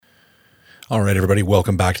All right, everybody,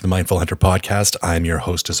 welcome back to the Mindful Hunter podcast. I'm your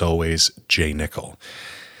host, as always, Jay Nickel.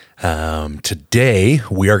 Today,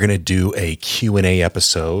 we are going to do a Q&A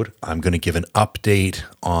episode. I'm going to give an update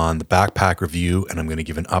on the backpack review, and I'm going to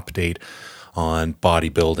give an update on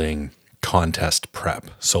bodybuilding contest prep.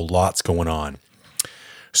 So lots going on.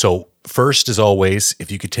 So first, as always,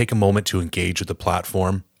 if you could take a moment to engage with the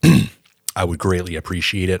platform, I would greatly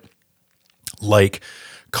appreciate it. Like,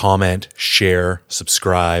 comment, share,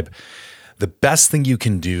 subscribe. The best thing you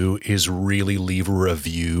can do is really leave a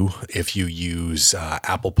review if you use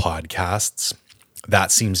Apple Podcasts.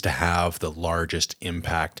 That seems to have the largest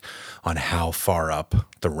impact on how far up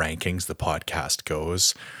the rankings the podcast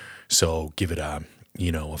goes. So give it a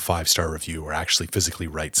 5-star review, or actually physically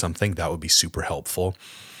write something. That would be super helpful.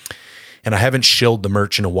 And I haven't shilled the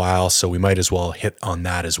merch in a while, so we might as well hit on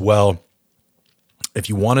that as well. If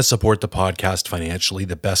you want to support the podcast financially,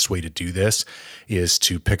 the best way to do this is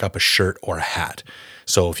to pick up a shirt or a hat.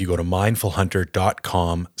 So if you go to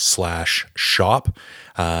mindfulhunter.com/shop,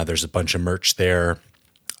 there's a bunch of merch there.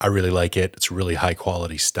 I really like it. It's really high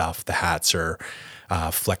quality stuff. The hats are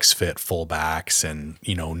flex fit fullbacks and,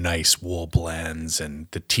 nice wool blends. And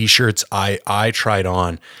the t-shirts, I tried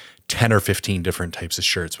on 10 or 15 different types of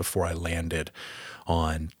shirts before I landed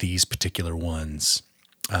on these particular ones.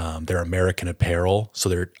 They're American Apparel, so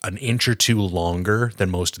they're an inch or two longer than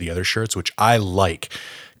most of the other shirts, which I like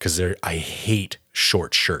because I hate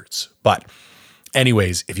short shirts. But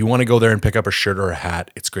anyways, if you want to go there and pick up a shirt or a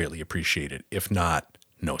hat, it's greatly appreciated. If not,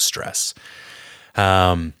 no stress.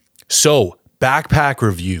 So backpack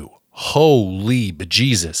review. Holy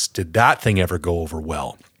bejesus, did that thing ever go over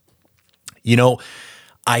well?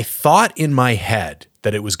 I thought in my head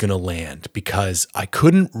that it was going to land because I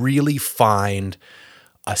couldn't really find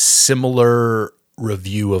a similar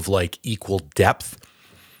review of like equal depth,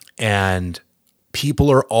 and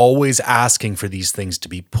people are always asking for these things to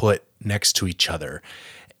be put next to each other,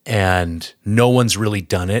 and no one's really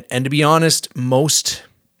done it. And to be honest, most,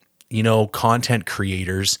 content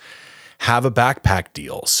creators have a backpack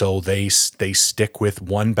deal. So they stick with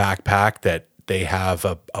one backpack that they have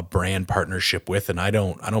a brand partnership with. And I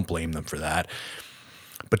don't blame them for that.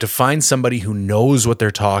 But to find somebody who knows what they're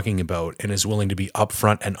talking about and is willing to be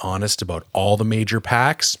upfront and honest about all the major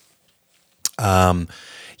packs. But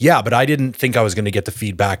I didn't think I was going to get the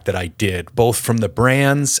feedback that I did, both from the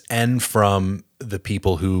brands and from the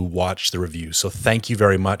people who watched the review. So thank you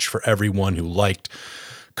very much for everyone who liked,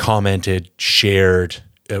 commented, shared.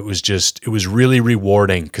 It was really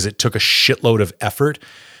rewarding because it took a shitload of effort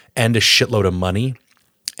and a shitload of money.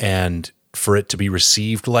 And for it to be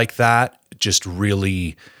received like that just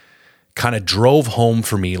really kind of drove home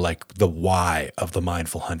for me like the why of the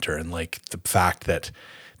Mindful Hunter, and like the fact that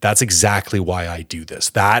that's exactly why I do this.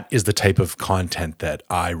 That is the type of content that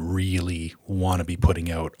I really want to be putting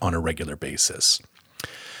out on a regular basis.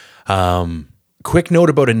 Quick note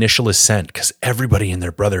about Initial Ascent, because everybody and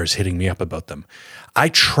their brother is hitting me up about them. I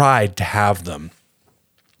tried to have them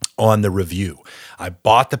on the review. I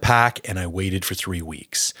bought the pack and I waited for 3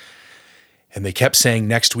 weeks. And they kept saying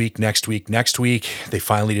next week, next week, next week. They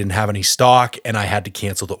finally didn't have any stock and I had to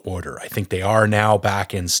cancel the order. I think they are now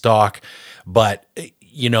back in stock. But,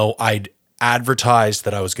 I'd advertised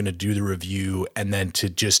that I was going to do the review, and then to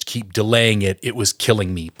just keep delaying it, it was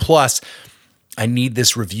killing me. Plus, I need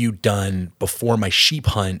this review done before my sheep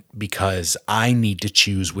hunt because I need to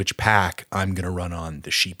choose which pack I'm going to run on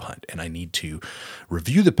the sheep hunt. And I need to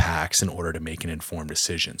review the packs in order to make an informed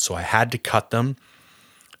decision. So I had to cut them.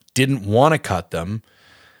 Didn't want to cut them,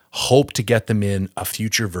 hope to get them in a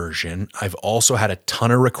future version. I've also had a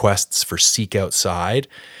ton of requests for Seek Outside,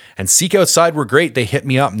 and Seek Outside were great. They hit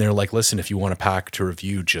me up and they're like, listen, if you want a pack to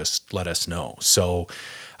review, just let us know. So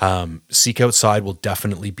Seek Outside will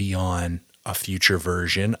definitely be on a future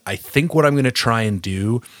version. I think what I'm going to try and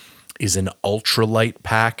do is an ultralight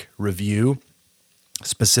pack review,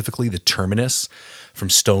 specifically the Terminus from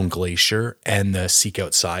Stone Glacier and the Seek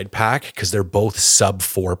Outside pack, because they're both sub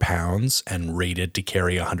 4 pounds and rated to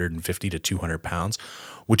carry 150 to 200 pounds,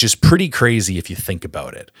 which is pretty crazy if you think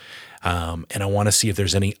about it. And I want to see if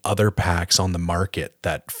there's any other packs on the market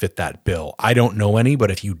that fit that bill. I don't know any, but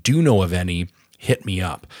if you do know of any, hit me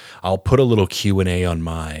up. I'll put a little Q&A on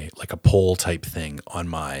like a poll type thing on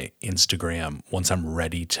my Instagram once I'm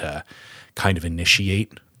ready to kind of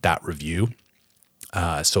initiate that review.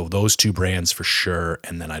 So those two brands for sure.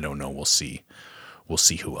 And then I don't know, we'll see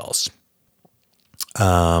who else.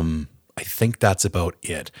 I think that's about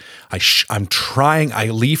it. I'm trying, I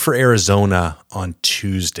leave for Arizona on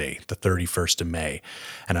Tuesday, the 31st of May,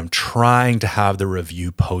 and I'm trying to have the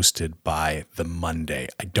review posted by the Monday.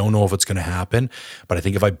 I don't know if it's going to happen, but I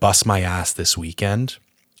think if I bust my ass this weekend,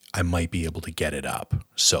 I might be able to get it up.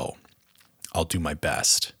 So I'll do my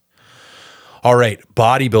best. All right,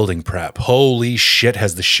 bodybuilding prep. Holy shit,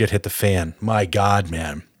 has the shit hit the fan. My God,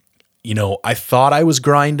 man. You know, I thought I was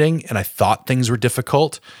grinding and I thought things were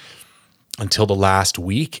difficult until the last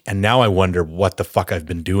week. And now I wonder what the fuck I've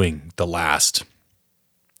been doing the last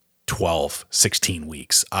 12, 16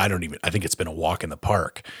 weeks. I think it's been a walk in the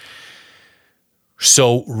park.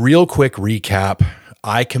 So real quick recap,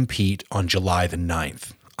 I compete on July the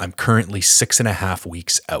 9th. I'm currently 6.5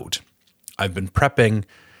 weeks out. I've been prepping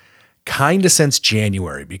kind of since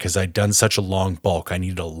January because I'd done such a long bulk. I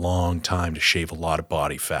needed a long time to shave a lot of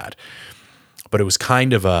body fat. But it was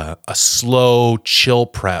kind of a slow, chill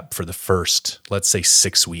prep for the first, let's say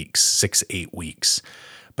 6 weeks, 8 weeks.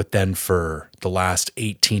 But then for the last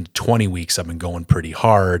 18 to 20 weeks, I've been going pretty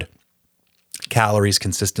hard. Calories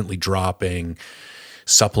consistently dropping,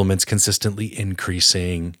 supplements consistently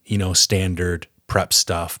increasing, standard prep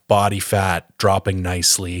stuff, body fat dropping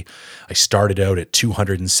nicely. I started out at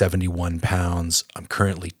 271 pounds. I'm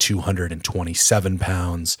currently 227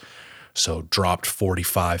 pounds. So dropped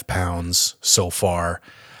 45 pounds so far.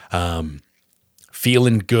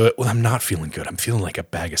 Feeling good. Well, I'm not feeling good. I'm feeling like a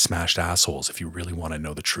bag of smashed assholes. If you really want to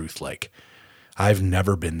know the truth, like I've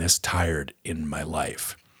never been this tired in my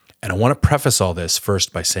life. And I want to preface all this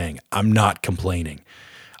first by saying I'm not complaining.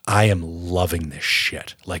 I am loving this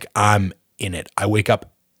shit. Like I'm in it. I wake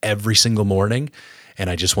up every single morning and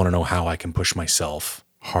I just want to know how I can push myself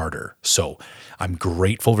harder. So I'm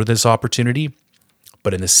grateful for this opportunity,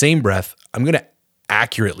 but in the same breath, I'm going to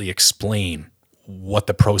accurately explain what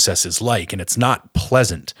the process is like. And it's not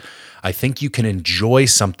pleasant. I think you can enjoy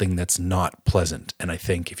something that's not pleasant. And I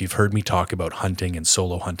think if you've heard me talk about hunting and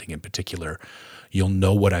solo hunting in particular, you'll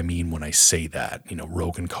know what I mean when I say that.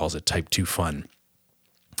 Rogan calls it type 2 fun.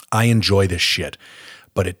 I enjoy this shit,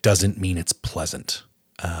 but it doesn't mean it's pleasant.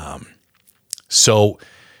 So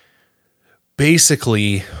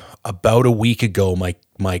basically about a week ago, my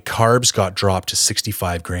carbs got dropped to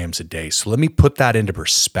 65 grams a day. So let me put that into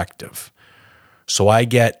perspective. So I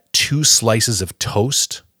get 2 slices of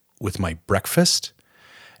toast with my breakfast,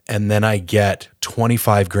 and then I get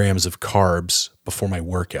 25 grams of carbs before my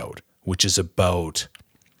workout, which is about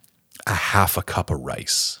a half a cup of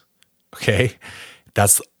rice. Okay.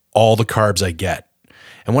 That's all the carbs I get.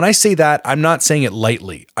 And when I say that, I'm not saying it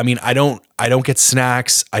lightly. I mean, I don't get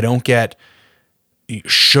snacks. I don't get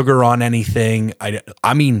sugar on anything.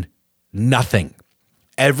 I mean, nothing.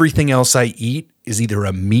 Everything else I eat is either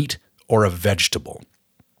a meat or a vegetable.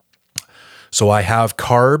 So I have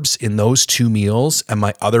carbs in those 2 meals, and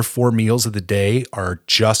my other 4 meals of the day are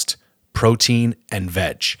just protein and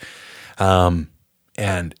veg.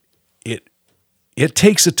 And it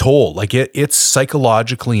takes a toll. Like it's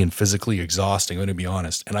psychologically and physically exhausting, I'm going to be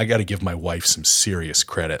honest. And I got to give my wife some serious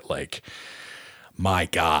credit. Like, my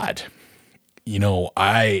God,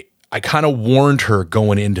 I kind of warned her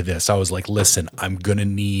going into this. I was like, listen, I'm going to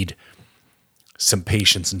need some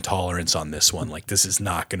patience and tolerance on this one. Like, this is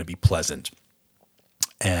not going to be pleasant.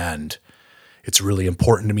 And it's really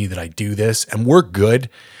important to me that I do this, and we're good.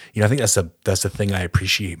 I think that's the thing I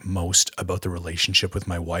appreciate most about the relationship with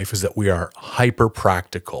my wife is that we are hyper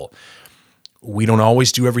practical. We don't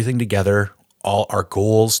always do everything together. All our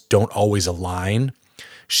goals don't always align.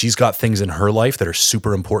 She's got things in her life that are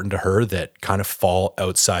super important to her that kind of fall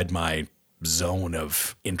outside my zone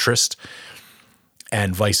of interest,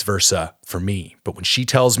 and vice versa for me. But when she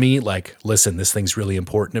tells me like, listen, this thing's really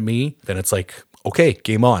important to me, then it's like, okay,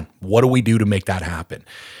 game on. What do we do to make that happen?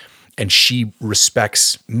 And she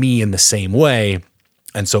respects me in the same way.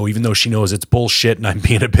 And so even though she knows it's bullshit and I'm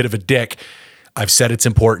being a bit of a dick, I've said it's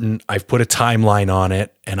important. I've put a timeline on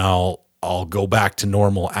it, and I'll go back to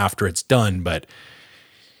normal after it's done. But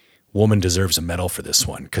woman deserves a medal for this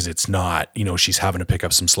one, because it's not, she's having to pick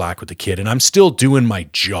up some slack with the kid, and I'm still doing my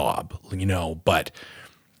job, but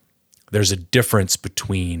there's a difference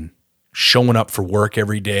between showing up for work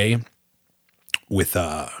every day with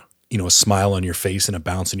a smile on your face and a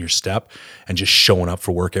bounce in your step, and just showing up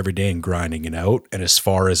for work every day and grinding it out. And as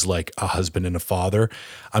far as like a husband and a father,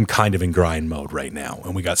 I'm kind of in grind mode right now,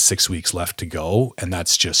 and we got 6 weeks left to go. And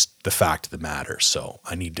that's just the fact of the matter. So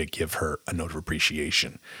I need to give her a note of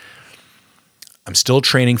appreciation. I'm still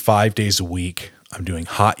training 5 days a week. I'm doing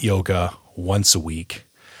hot yoga once a week,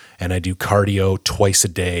 and I do cardio twice a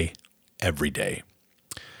day, every day.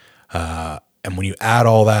 And when you add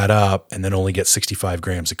all that up and then only get 65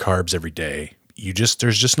 grams of carbs every day,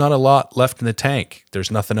 there's just not a lot left in the tank.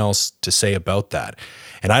 There's nothing else to say about that.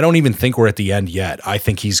 And I don't even think we're at the end yet. I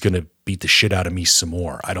think he's going to beat the shit out of me some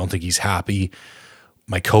more. I don't think he's happy.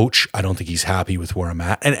 My coach, I don't think he's happy with where I'm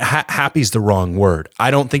at. And happy is the wrong word.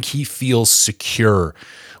 I don't think he feels secure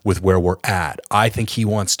with where we're at. I think he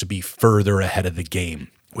wants to be further ahead of the game.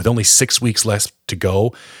 With only 6 weeks left to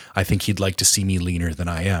go, I think he'd like to see me leaner than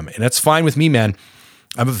I am. And that's fine with me, man.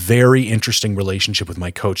 I have a very interesting relationship with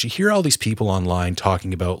my coach. You hear all these people online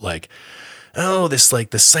talking about like, oh, this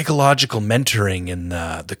like the psychological mentoring and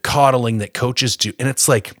the coddling that coaches do. And it's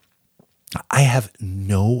like, I have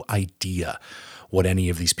no idea what any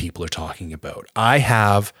of these people are talking about. I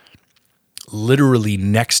have literally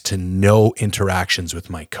next to no interactions with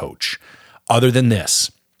my coach other than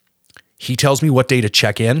this. He tells me what day to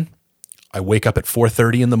check in. I wake up at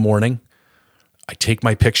 4:30 in the morning. I take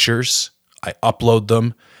my pictures, I upload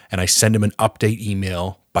them, and I send him an update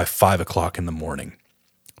email by 5 o'clock in the morning.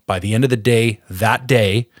 By the end of the day, that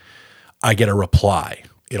day, I get a reply.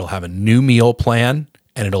 It'll have a new meal plan,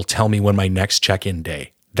 and it'll tell me when my next check-in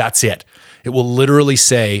day. That's it. It will literally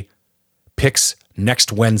say, picks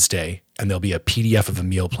next Wednesday, and there'll be a PDF of a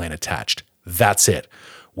meal plan attached. That's it.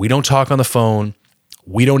 We don't talk on the phone.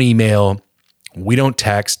 We don't email. We don't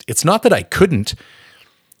text. It's not that I couldn't,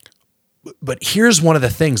 but here's one of the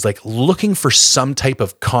things, like looking for some type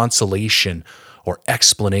of consolation or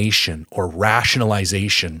explanation or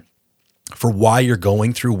rationalization for why you're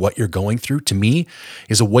going through what you're going through, to me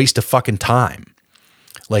is a waste of fucking time.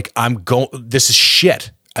 Like this is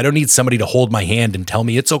shit. I don't need somebody to hold my hand and tell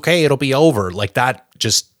me it's okay, it'll be over. Like that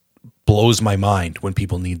just blows my mind when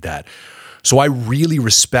people need that. So I really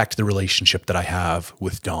respect the relationship that I have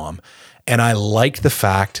with Dom. And I like the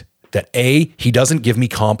fact that he doesn't give me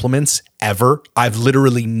compliments ever. I've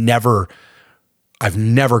never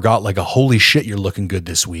got like a holy shit, you're looking good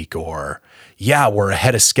this week, or yeah, we're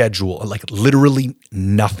ahead of schedule. Like literally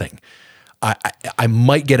nothing. I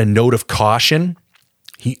might get a note of caution.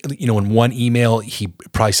 In one email, he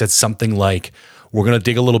probably said something like, we're going to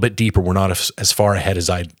dig a little bit deeper. We're not as far ahead as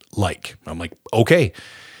I'd like. I'm like, okay.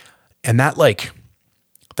 And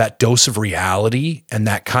that dose of reality and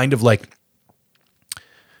that kind of like,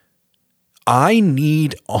 I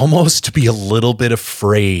need almost to be a little bit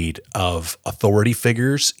afraid of authority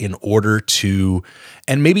figures in order to,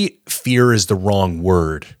 and maybe fear is the wrong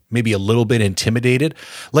word, maybe a little bit intimidated.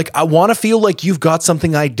 Like I want to feel like you've got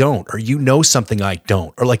something I don't, or you know something I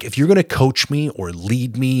don't, or like if you're going to coach me or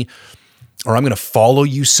lead me, or I'm going to follow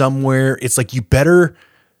you somewhere, it's like you better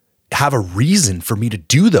have a reason for me to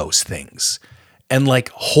do those things. And like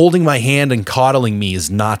holding my hand and coddling me is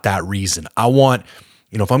not that reason. I want,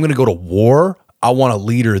 if I'm going to go to war, I want a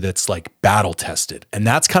leader that's like battle tested. And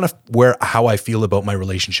that's kind of how I feel about my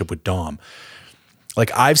relationship with Dom.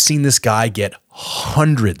 Like I've seen this guy get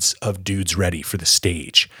hundreds of dudes ready for the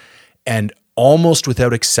stage. And almost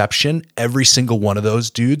without exception, every single one of those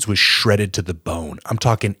dudes was shredded to the bone. I'm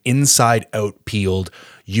talking inside out peeled.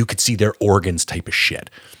 You could see their organs type of shit.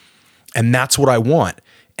 And that's what I want.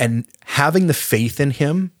 And having the faith in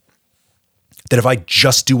him that if I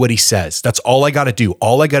just do what he says, that's all I got to do.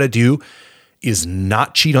 All I got to do is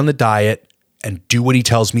not cheat on the diet and do what he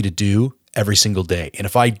tells me to do every single day. And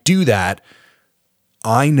if I do that,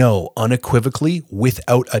 I know unequivocally,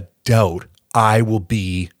 without a doubt, I will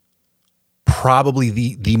be probably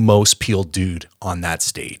the most peeled dude on that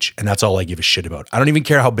stage. And that's all I give a shit about. I don't even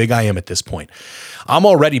care how big I am at this point. I'm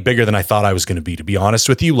already bigger than I thought I was going to be honest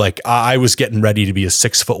with you. Like I was getting ready to be a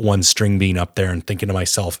 6'1" string bean up there and thinking to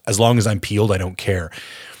myself, as long as I'm peeled, I don't care.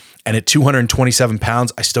 And at 227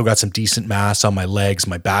 pounds, I still got some decent mass on my legs.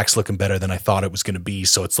 My back's looking better than I thought it was going to be.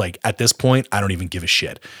 So it's like, at this point, I don't even give a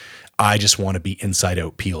shit. I just want to be inside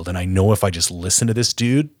out peeled. And I know if I just listen to this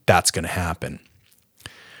dude, that's going to happen.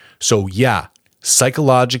 So yeah,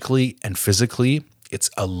 psychologically and physically,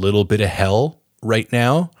 it's a little bit of hell right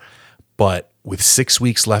now, but with 6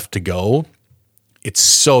 weeks left to go, it's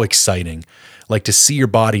so exciting. Like to see your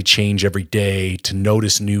body change every day, to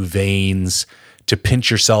notice new veins, to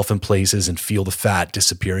pinch yourself in places and feel the fat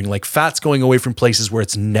disappearing. Like fat's going away from places where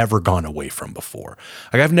it's never gone away from before.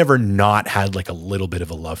 Like I've never not had like a little bit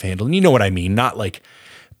of a love handle. And you know what I mean? Not like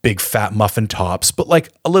big fat muffin tops, but like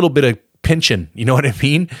a little bit of pinching, you know what I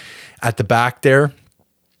mean? At the back there,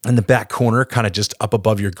 in the back corner, kind of just up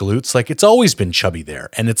above your glutes. Like it's always been chubby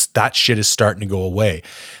there. And that shit is starting to go away.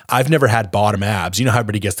 I've never had bottom abs. You know how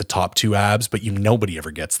everybody gets the top two abs, but nobody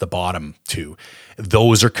ever gets the bottom two.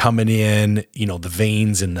 Those are coming in, the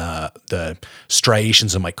veins and the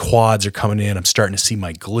striations of my quads are coming in. I'm starting to see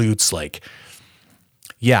my glutes. Like,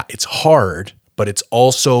 yeah, it's hard, but it's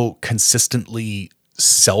also consistently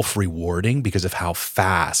self-rewarding because of how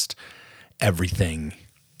fast everything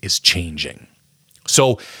is changing.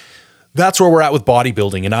 So that's where we're at with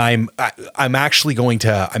bodybuilding. And I'm actually going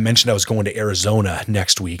to, I mentioned I was going to Arizona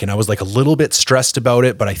next week, and I was like a little bit stressed about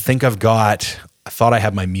it, but I think I thought I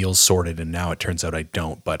had my meals sorted, and now it turns out I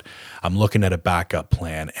don't. But I'm looking at a backup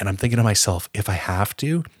plan, and I'm thinking to myself, if I have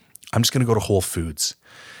to, I'm just going to go to Whole Foods,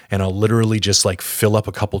 and I'll literally just like fill up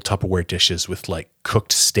a couple Tupperware dishes with like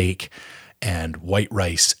cooked steak and white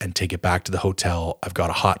rice and take it back to the hotel. I've got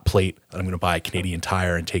a hot plate that I'm going to buy at Canadian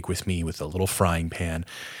Tire and take with me with a little frying pan,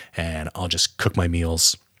 and I'll just cook my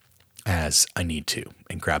meals as I need to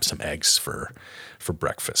and grab some eggs for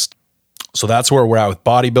breakfast. So that's where we're at with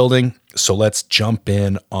bodybuilding. So let's jump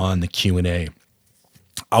in on the Q&A.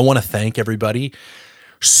 I want to thank everybody.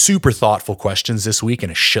 Super thoughtful questions this week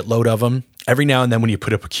and a shitload of them. Every now and then when you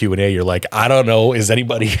put up a Q&A, you're like, I don't know, is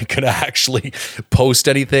anybody going to actually post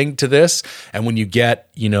anything to this? And when you get,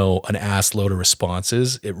 an ass load of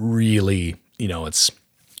responses, it really, it's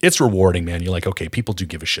rewarding, man. You're like, okay, people do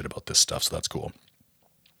give a shit about this stuff. So that's cool.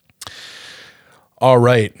 All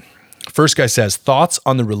right. First guy says, thoughts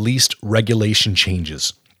on the released regulation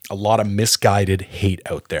changes. A lot of misguided hate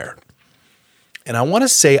out there. And I want to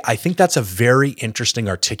say, I think that's a very interesting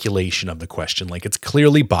articulation of the question. Like, it's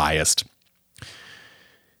clearly biased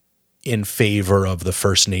in favor of the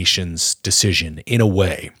First Nations decision in a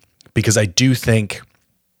way, because I do think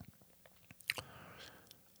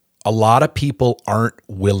a lot of people aren't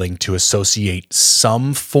willing to associate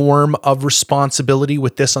some form of responsibility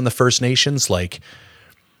with this on the First Nations. Like,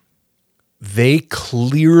 they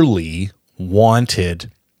clearly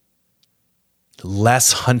wanted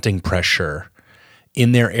less hunting pressure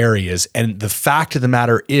in their areas. And the fact of the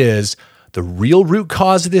matter is, the real root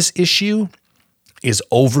cause of this issue is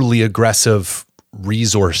overly aggressive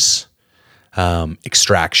resource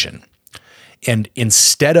extraction. And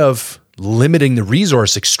instead of limiting the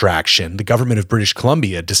resource extraction, the government of British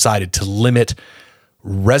Columbia decided to limit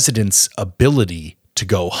residents' ability to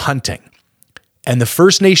go hunting. And the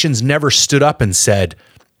First Nations never stood up and said,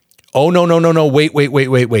 oh, no,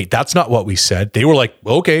 wait. That's not what we said. They were like,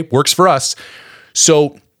 okay, works for us.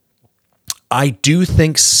 So I do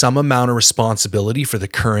think some amount of responsibility for the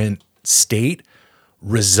current state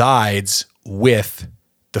resides with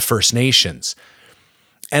the First Nations.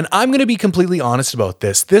 And I'm going to be completely honest about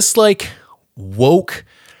this. This like woke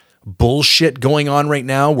bullshit going on right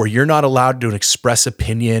now where you're not allowed to express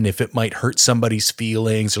opinion if it might hurt somebody's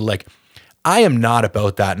feelings, or like, I am not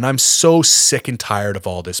about that. And I'm so sick and tired of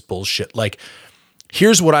all this bullshit. Like,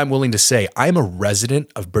 here's what I'm willing to say. I'm a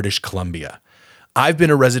resident of British Columbia. I've been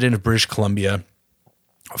a resident of British Columbia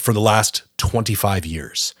for the last 25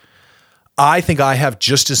 years. I think I have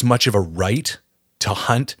just as much of a right to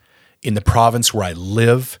hunt in the province where I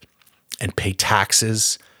live and pay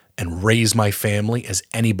taxes and raise my family as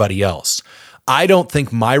anybody else. I don't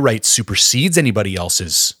think my right supersedes anybody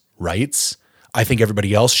else's rights. I think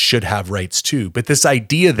everybody else should have rights too. But this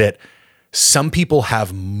idea that some people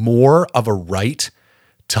have more of a right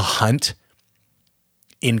to hunt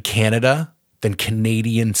in Canada than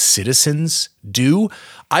Canadian citizens do,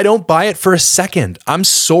 I don't buy it for a second. I'm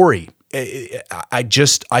sorry. I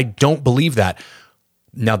don't believe that.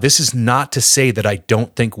 Now, this is not to say that I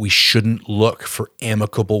don't think we shouldn't look for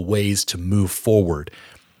amicable ways to move forward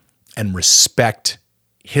and respect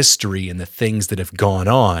history and the things that have gone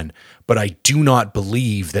on, but I do not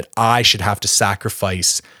believe that I should have to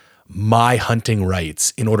sacrifice my hunting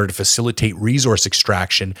rights in order to facilitate resource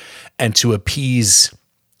extraction and to appease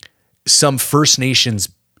some First Nations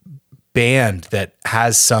band that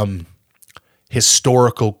has some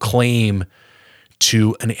historical claim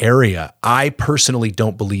to an area. I personally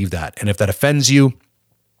don't believe that. And if that offends you,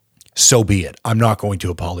 so be it. I'm not going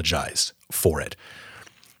to apologize for it.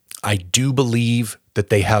 I do believe that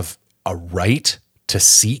they have a right to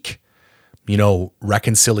seek,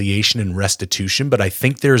 reconciliation and restitution, but I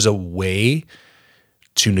think there's a way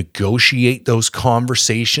to negotiate those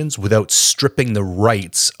conversations without stripping the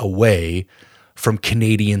rights away from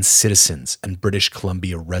Canadian citizens and British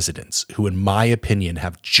Columbia residents who, in my opinion,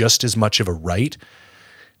 have just as much of a right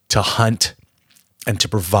to hunt and to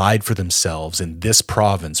provide for themselves in this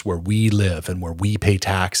province where we live and where we pay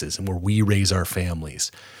taxes and where we raise our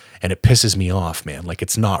families. And it pisses me off, man. Like,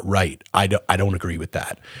 it's not right. I don't agree with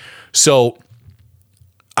that. So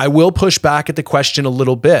I will push back at the question a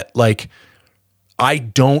little bit. Like, I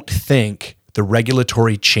don't think the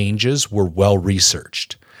regulatory changes were well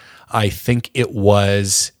researched. I think it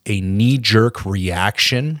was a knee-jerk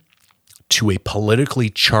reaction to a politically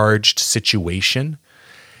charged situation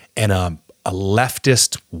and a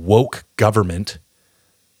leftist woke government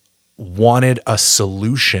wanted a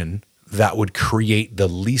solution that would create the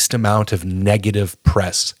least amount of negative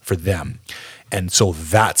press for them. And so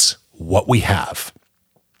that's what we have.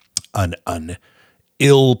 An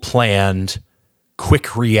ill-planned,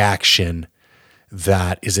 quick reaction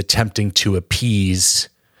that is attempting to appease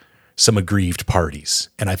some aggrieved parties.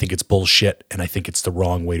 And I think it's bullshit, and I think it's the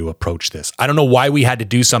wrong way to approach this. I don't know why we had to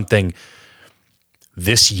do something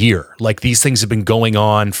this year. Like, these things have been going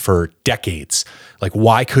on for decades. Like,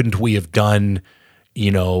 why couldn't we have done,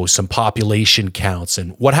 some population counts?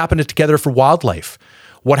 And what happened to Together for Wildlife?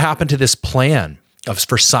 What happened to this plan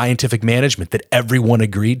for scientific management that everyone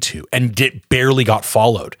agreed to and it barely got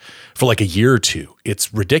followed for like a year or two?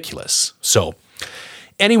 It's ridiculous. So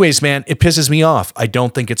anyways, man, it pisses me off. I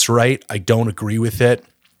don't think it's right. I don't agree with it.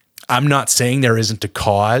 I'm not saying there isn't a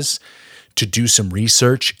cause to do some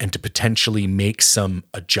research and to potentially make some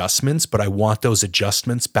adjustments, but I want those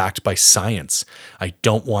adjustments backed by science. I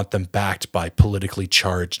don't want them backed by politically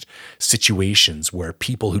charged situations where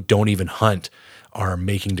people who don't even hunt are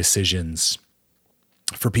making decisions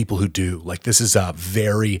for people who do. Like, this is a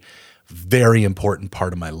very, very important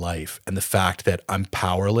part of my life. And the fact that I'm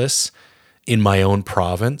powerless in my own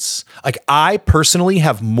province. Like, I personally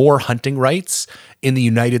have more hunting rights in the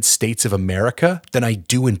United States of America than I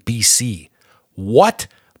do in BC. What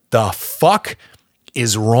the fuck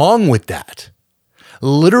is wrong with that?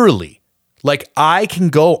 Literally. Like, I can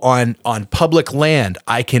go on public land.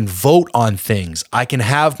 I can vote on things. I can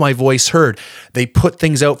have my voice heard. They put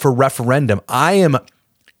things out for referendum. I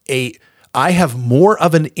have more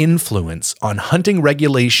of an influence on hunting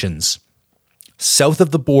regulations south of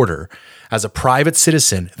the border as a private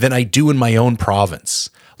citizen than I do in my own province.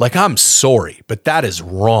 Like, I'm sorry, but that is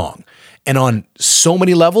wrong. And on so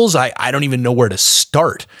many levels, I don't even know where to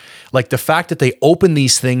start. Like, the fact that they open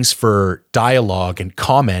these things for dialogue and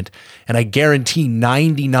comment, and I guarantee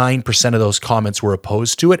 99% of those comments were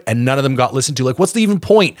opposed to it, and none of them got listened to. Like, what's the even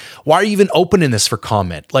point? Why are you even opening this for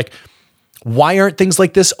comment? Like, why aren't things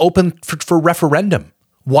like this open for referendum?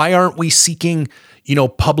 Why aren't we seeking,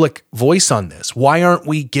 public voice on this? Why aren't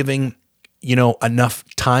we giving, enough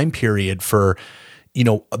time period for,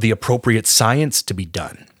 the appropriate science to be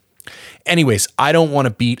done? Anyways, I don't want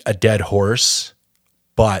to beat a dead horse,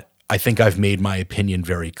 but I think I've made my opinion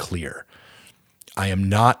very clear. I am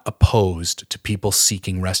not opposed to people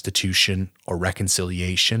seeking restitution or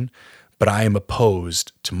reconciliation, but I am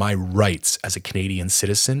opposed to my rights as a Canadian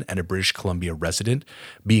citizen and a British Columbia resident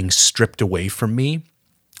being stripped away from me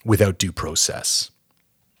without due process.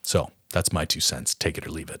 So that's my 2 cents. Take it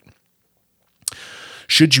or leave it.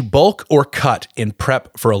 Should you bulk or cut in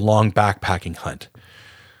prep for a long backpacking hunt?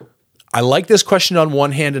 I like this question on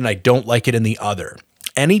one hand, and I don't like it in the other.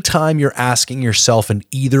 Anytime you're asking yourself an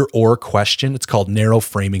either or question, it's called narrow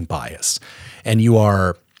framing bias, and you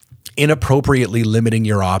are inappropriately limiting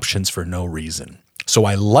your options for no reason. So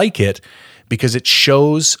I like it because it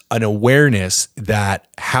shows an awareness that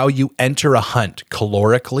how you enter a hunt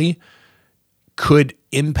calorically could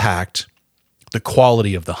impact the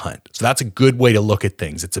quality of the hunt. So that's a good way to look at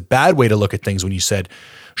things. It's a bad way to look at things when you said,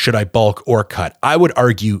 should I bulk or cut? I would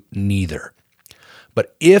argue neither.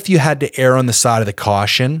 But if you had to err on the side of the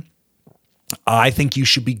caution, I think you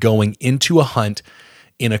should be going into a hunt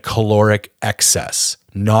in a caloric excess,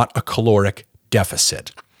 not a caloric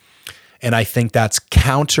deficit. And I think that's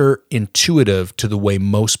counterintuitive to the way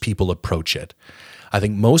most people approach it. I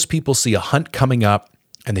think most people see a hunt coming up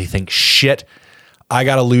and they think, shit, I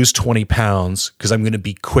got to lose 20 pounds because I'm going to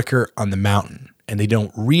be quicker on the mountain. And they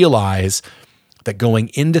don't realize that going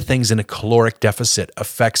into things in a caloric deficit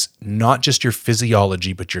affects not just your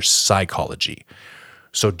physiology, but your psychology.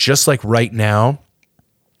 So just like right now,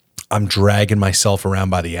 I'm dragging myself around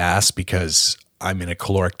by the ass because I'm in a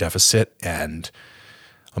caloric deficit and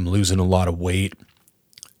I'm losing a lot of weight.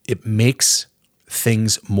 It makes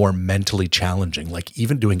things more mentally challenging. Like,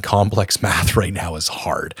 even doing complex math right now is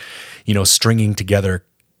hard. Stringing together,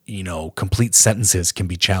 complete sentences can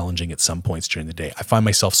be challenging at some points during the day. I find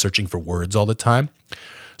myself searching for words all the time.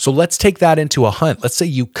 So let's take that into a hunt. Let's say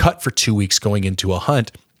you cut for 2 weeks going into a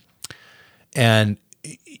hunt and,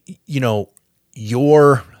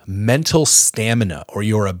 your mental stamina or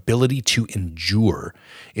your ability to endure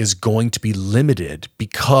is going to be limited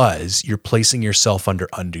because you're placing yourself under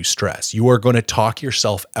undue stress. You are going to talk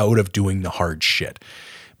yourself out of doing the hard shit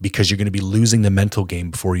because you're going to be losing the mental game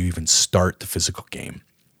before you even start the physical game.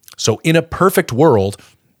 So in a perfect world,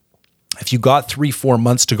 if you got 3-4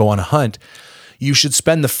 months to go on a hunt, you should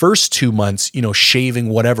spend the first 2 months, shaving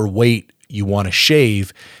whatever weight you want to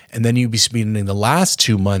shave. And then you'd be spending the last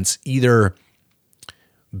 2 months either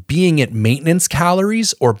being at maintenance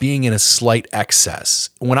calories or being in a slight excess.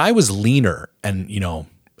 When I was leaner and,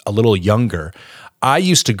 a little younger, I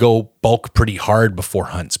used to go bulk pretty hard before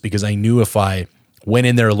hunts because I knew if I went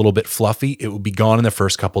in there a little bit fluffy, it would be gone in the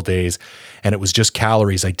first couple days, and it was just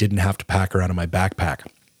calories I didn't have to pack around in my backpack.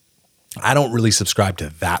 I don't really subscribe to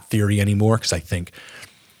that theory anymore because I think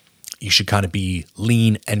you should kind of be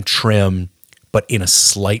lean and trim, but in a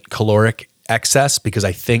slight caloric excess, because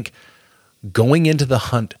I think going into the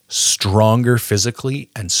hunt stronger physically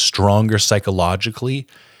and stronger psychologically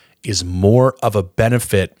is more of a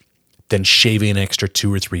benefit than shaving an extra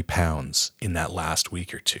 2 or 3 pounds in that last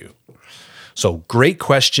week or two. So great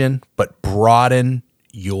question, but broaden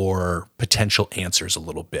your potential answers a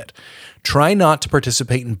little bit. Try not to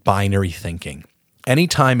participate in binary thinking.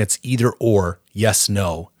 Anytime it's either or, yes,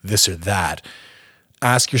 no, this or that,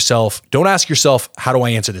 don't ask yourself, how do I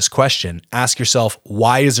answer this question? Ask yourself,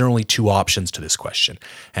 why is there only 2 options to this question?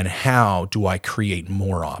 And how do I create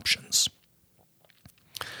more options?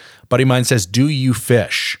 Buddy of mine says, do you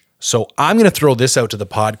fish? So I'm going to throw this out to the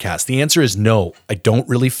podcast. The answer is no, I don't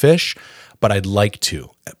really fish, but I'd like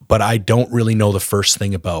to. But I don't really know the first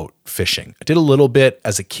thing about fishing. I did a little bit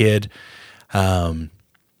as a kid, and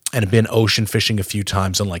have been ocean fishing a few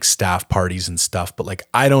times on like staff parties and stuff. But like,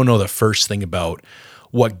 I don't know the first thing about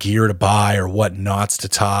what gear to buy or what knots to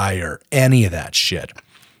tie or any of that shit.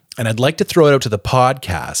 And I'd like to throw it out to the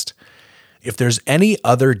podcast. If there's any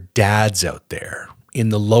other dads out there in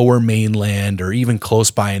the lower mainland or even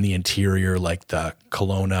close by in the interior, like the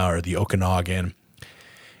Kelowna or the Okanagan,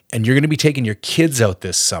 and you're going to be taking your kids out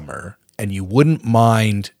this summer and you wouldn't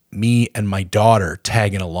mind me and my daughter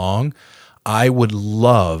tagging along, I would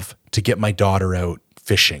love to get my daughter out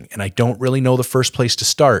fishing. And I don't really know the first place to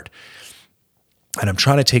start. And I'm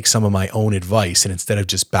trying to take some of my own advice, and instead of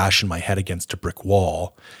just bashing my head against a brick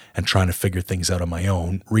wall and trying to figure things out on my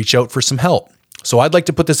own, reach out for some help. So I'd like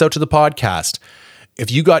to put this out to the podcast.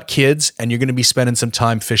 If you got kids and you're going to be spending some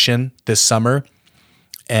time fishing this summer,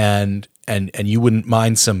 and you wouldn't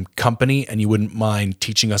mind some company and you wouldn't mind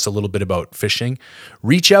teaching us a little bit about fishing,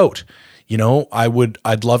 reach out.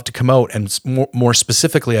 I'd love to come out, and more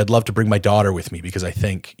specifically, I'd love to bring my daughter with me because I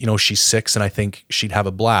think, she's 6 and I think she'd have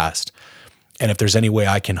a blast. And if there's any way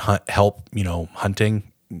I can help, hunting,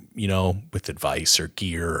 with advice or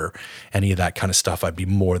gear or any of that kind of stuff, I'd be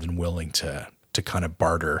more than willing to kind of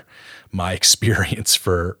barter my experience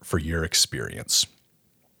for your experience.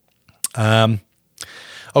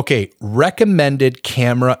 Okay, recommended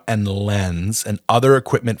camera and lens and other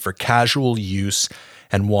equipment for casual use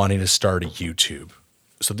and wanting to start a YouTube.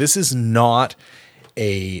 So this is not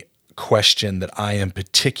a question that I am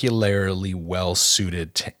particularly well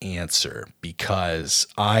suited to answer because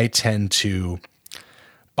I tend to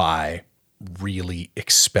buy really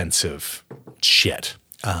expensive shit.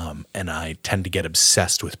 And I tend to get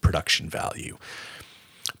obsessed with production value.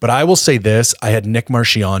 But I will say this, I had Nick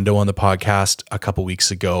Marchiondo on the podcast a couple weeks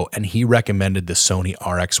ago, and he recommended the Sony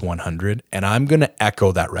RX100, and I'm going to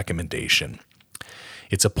echo that recommendation.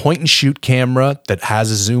 It's a point and shoot camera that has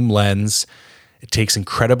a zoom lens. It takes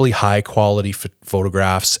incredibly high quality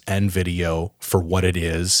photographs and video for what it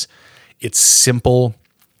is. It's simple.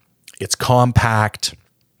 It's compact.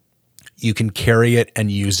 You can carry it and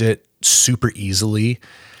use it super easily.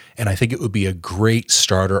 And I think it would be a great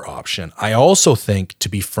starter option. I also think, to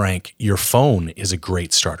be frank, your phone is a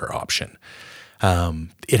great starter option.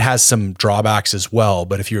 It has some drawbacks as well,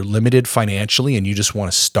 but if you're limited financially and you just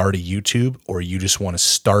want to start a YouTube, or you just want to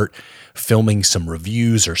start filming some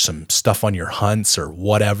reviews or some stuff on your hunts or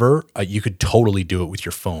whatever, you could totally do it with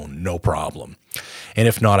your phone, no problem. And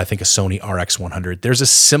if not, I think a Sony RX100. There's a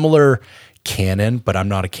similar Canon, but I'm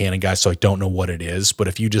not a Canon guy, so I don't know what it is. But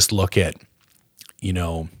if you just look at,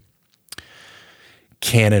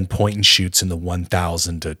 Canon point and shoots in the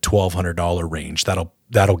 $1,000 to $1,200 range,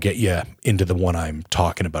 that'll get you into the one I'm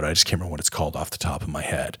talking about. I just can't remember what it's called off the top of my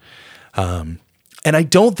head. And I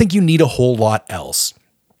don't think you need a whole lot else.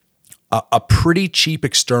 A pretty cheap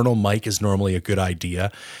external mic is normally a good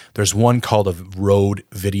idea. There's one called a Rode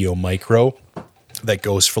Video Micro that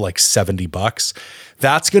goes for like $70.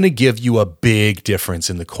 That's going to give you a big difference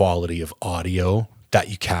in the quality of audio that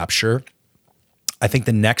you capture. I think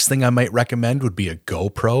the next thing I might recommend would be a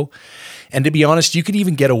GoPro. And to be honest, you could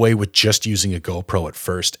even get away with just using a GoPro at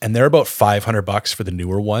first. And they're about $500 for the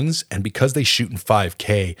newer ones. And because they shoot in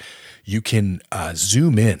 5K, you can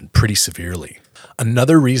zoom in pretty severely.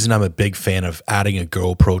 Another reason I'm a big fan of adding a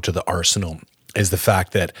GoPro to the arsenal is the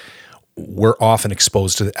fact that we're often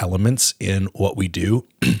exposed to the elements in what we do.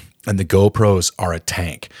 And the GoPros are a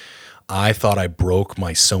tank. I thought I broke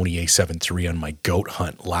my Sony A7 III on my goat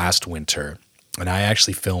hunt last winter. And I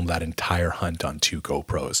actually filmed that entire hunt on 2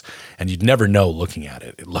 GoPros, and you'd never know looking at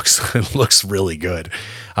it. It looks really good.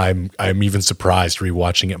 I'm even surprised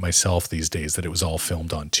rewatching it myself these days that it was all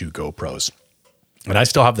filmed on 2 GoPros. And I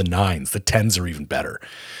still have the 9s. The 10s are even better.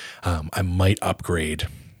 I might upgrade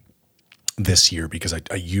this year because I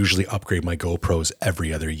usually upgrade my GoPros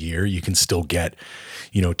every other year. You can still get,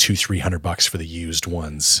 $200-$300 for the used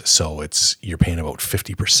ones. So you're paying about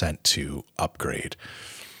 50% to upgrade.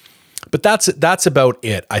 But that's about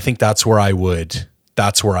it. I think that's where I would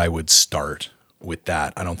start with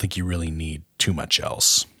that. I don't think you really need too much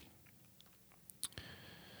else.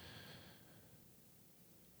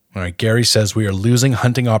 All right, Gary says, we are losing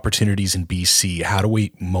hunting opportunities in BC. How do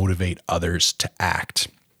we motivate others to act?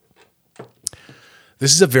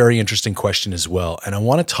 This is a very interesting question as well. And I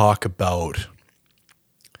want to talk about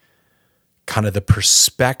kind of the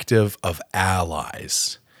perspective of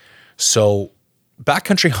allies. So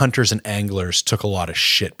backcountry hunters and anglers took a lot of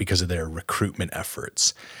shit because of their recruitment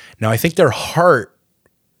efforts. Now, I think their heart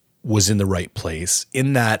was in the right place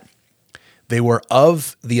in that they were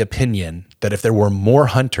of the opinion that if there were more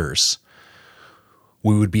hunters,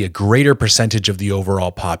 we would be a greater percentage of the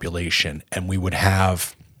overall population, and we would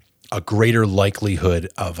have a greater likelihood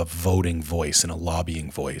of a voting voice and a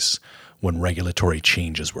lobbying voice when regulatory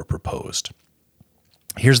changes were proposed.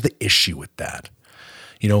 Here's the issue with that.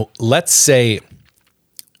 Let's say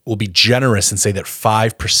we'll be generous and say that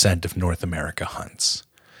 5% of North America hunts.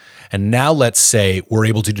 And now let's say we're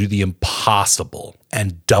able to do the impossible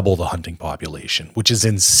and double the hunting population, which is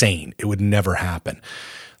insane. It would never happen.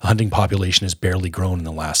 The hunting population has barely grown in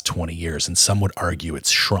the last 20 years, and some would argue it's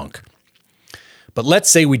shrunk. But let's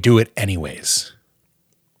say we do it anyways.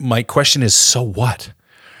 My question is, so what?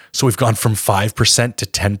 So we've gone from 5% to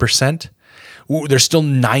 10%? There's still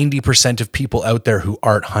 90% of people out there who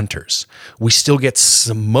aren't hunters. We still get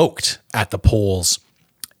smoked at the polls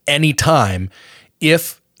anytime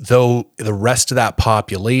though the rest of that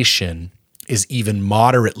population is even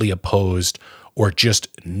moderately opposed or just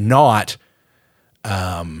not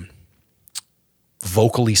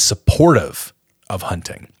vocally supportive of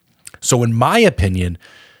hunting. So in my opinion,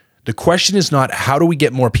 the question is not how do we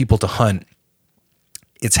get more people to hunt?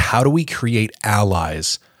 It's how do we create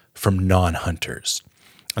allies from non-hunters.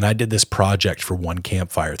 And I did this project for One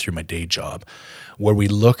Campfire through my day job where we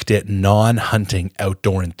looked at non-hunting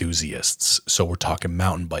outdoor enthusiasts. So we're talking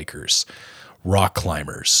mountain bikers, rock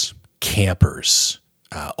climbers, campers,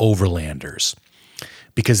 overlanders,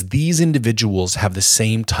 because these individuals have the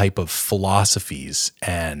same type of philosophies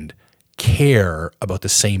and care about the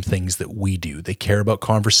same things that we do. They care about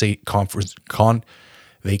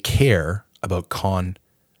they care about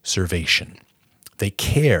conservation. They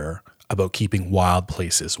care about keeping wild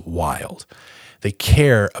places wild. They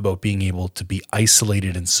care about being able to be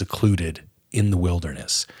isolated and secluded in the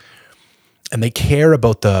wilderness. And they care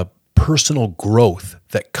about the personal growth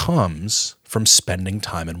that comes from spending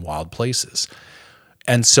time in wild places.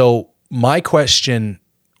 And so my question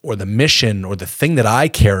or the mission or the thing that I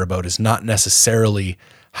care about is not necessarily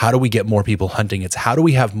how do we get more people hunting? It's how do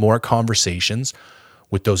we have more conversations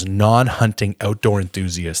with those non-hunting outdoor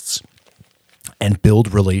enthusiasts and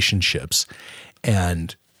build relationships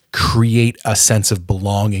and create a sense of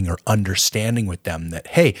belonging or understanding with them that,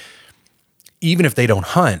 hey, even if they don't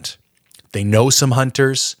hunt, they know some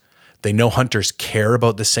hunters, they know hunters care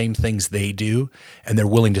about the same things they do, and they're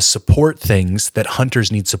willing to support things that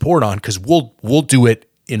hunters need support on because we'll do it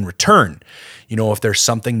in return. If there's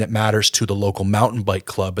something that matters to the local mountain bike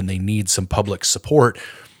club and they need some public support,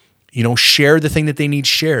 share the thing that they need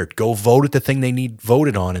shared. Go vote at the thing they need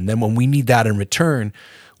voted on. And then when we need that in return,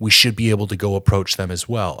 we should be able to go approach them as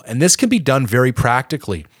well. And this can be done very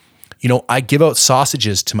practically. I give out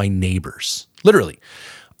sausages to my neighbors. Literally.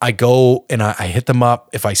 I go and I hit them up.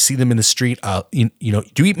 If I see them in the street, do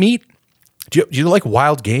you eat meat? Do you like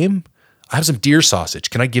wild game? I have some deer sausage.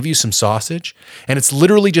 Can I give you some sausage? And it's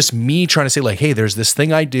literally just me trying to say like, hey, there's this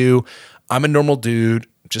thing I do. I'm a normal dude,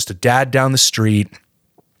 just a dad down the street.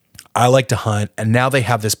 I like to hunt. And now they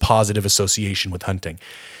have this positive association with hunting.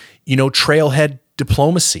 Trailhead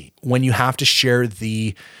diplomacy. When you have to share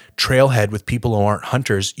the trailhead with people who aren't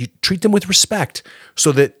hunters, you treat them with respect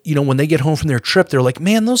so that, when they get home from their trip, they're like,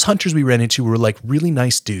 man, those hunters we ran into were like really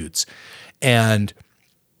nice dudes. And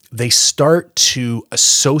they start to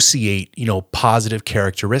associate, positive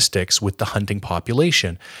characteristics with the hunting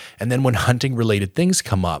population. And then when hunting related things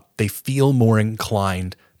come up, they feel more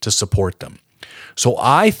inclined to support them. So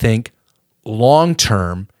I think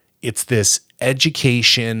long-term, it's this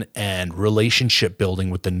education and relationship building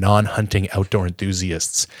with the non-hunting outdoor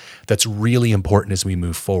enthusiasts that's really important as we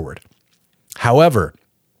move forward. However,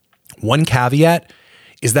 One caveat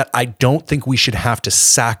is that I don't think we should have to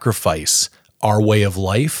sacrifice our way of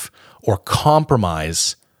life or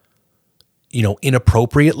compromise,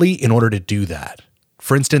 inappropriately in order to do that.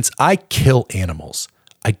 For instance, I kill animals.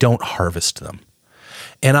 I don't harvest them.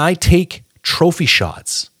 And I take trophy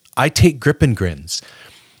shots. I take grip and grins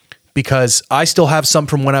because I still have some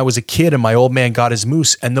from when I was a kid and my old man got his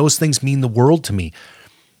moose, and those things mean the world to me.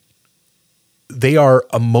 They are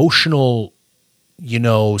emotional,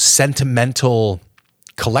 sentimental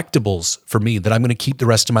collectibles for me that I'm going to keep the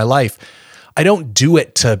rest of my life. I don't do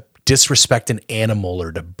it to disrespect an animal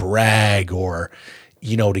or to brag or,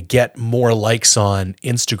 to get more likes on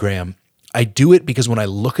Instagram. I do it because when I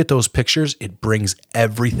look at those pictures, it brings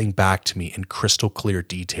everything back to me in crystal clear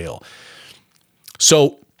detail.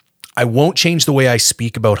 So I won't change the way I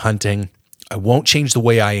speak about hunting. I won't change the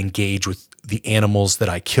way I engage with the animals that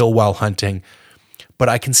I kill while hunting, but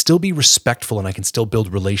I can still be respectful and I can still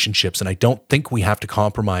build relationships. And I don't think we have to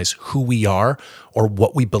compromise who we are or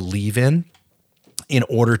what we believe in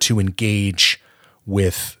order to engage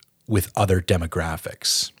with other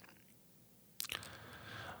demographics.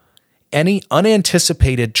 Any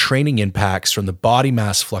unanticipated training impacts from the body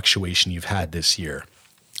mass fluctuation you've had this year?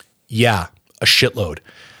 Yeah, a shitload.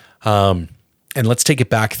 And let's take it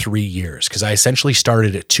back 3 years, because I essentially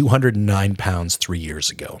started at 209 pounds 3 years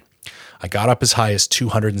ago. I got up as high as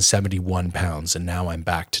 271 pounds, and now I'm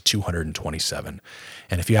back to 227.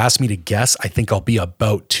 And if you ask me to guess, I think I'll be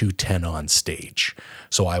about 210 on stage.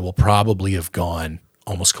 So I will probably have gone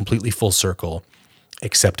almost completely full circle,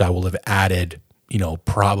 except I will have added,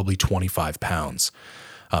 probably 25 pounds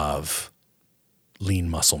of lean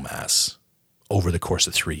muscle mass over the course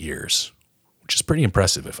of 3 years, which is pretty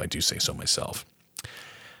impressive if I do say so myself.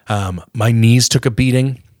 My knees took a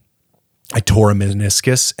beating. I tore a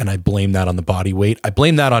meniscus, and I blame that on the body weight. I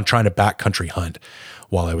blame that on trying to backcountry hunt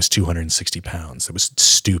while I was 260 pounds. It was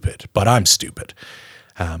stupid, but I'm stupid.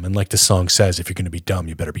 And like the song says, if you're going to be dumb,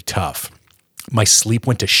 you better be tough. My sleep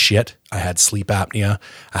went to shit. I had sleep apnea.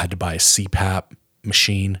 I had to buy a CPAP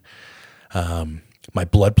machine. My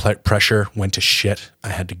blood pressure went to shit. I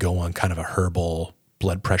had to go on kind of a herbal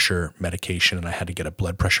blood pressure medication, and I had to get a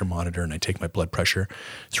blood pressure monitor, and I take my blood pressure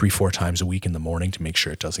 3-4 times a week in the morning to make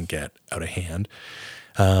sure it doesn't get out of hand.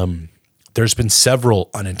 There's been several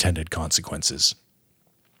unintended consequences.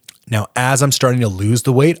 Now, as I'm starting to lose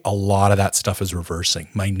the weight, a lot of that stuff is reversing.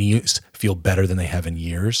 My knees feel better than they have in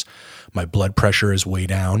years. My blood pressure is way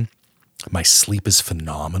down. My sleep is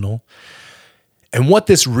phenomenal. And what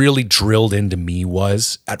this really drilled into me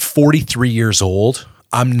was, at 43 years old,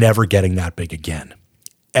 I'm never getting that big again,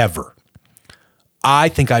 ever. I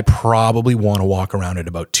think I probably want to walk around at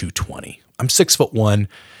about 220. I'm 6'1".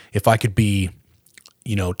 If I could be,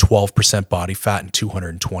 12% body fat and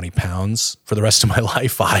 220 pounds for the rest of my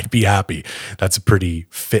life, I'd be happy. That's a pretty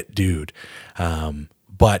fit dude.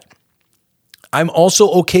 But I'm also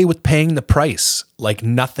okay with paying the price. Like,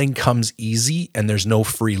 nothing comes easy and there's no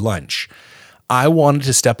free lunch. I wanted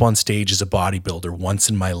to step on stage as a bodybuilder once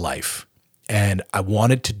in my life, and I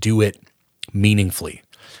wanted to do it meaningfully.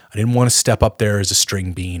 I didn't want to step up there as a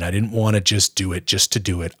string bean. I didn't want to just do it just to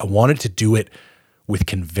do it. I wanted to do it with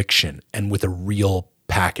conviction and with a real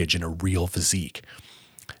package and a real physique.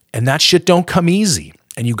 And that shit don't come easy,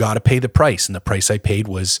 and you got to pay the price. And the price I paid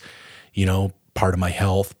was, part of my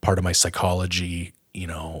health, part of my psychology, a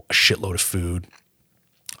shitload of food.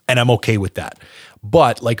 And I'm okay with that.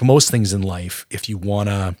 But like most things in life, if you want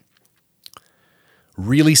to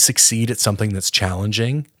really succeed at something that's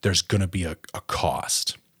challenging, there's going to be a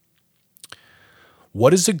cost.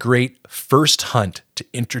 What is a great first hunt to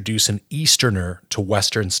introduce an Easterner to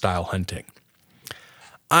Western style hunting?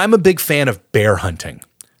 I'm a big fan of bear hunting.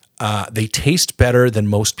 They taste better than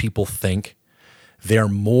most people think. They're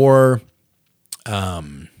more,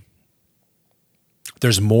 there's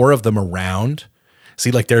more of them around. See,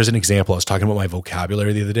 like, there's an example. I was talking about my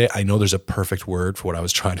vocabulary the other day. I know there's a perfect word for what I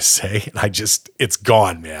was trying to say, and it's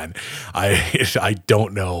gone, man. I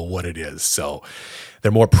don't know what it is. So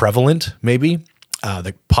they're more prevalent, maybe.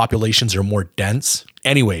 The populations are more dense.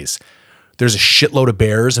 Anyways, there's a shitload of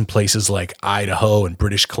bears in places like Idaho and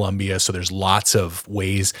British Columbia. So there's lots of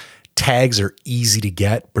ways. Tags are easy to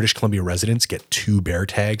get. British Columbia residents get 2 bear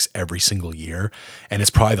tags every single year. And it's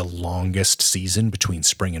probably the longest season between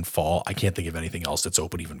spring and fall. I can't think of anything else that's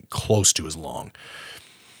open even close to as long.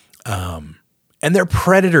 And they're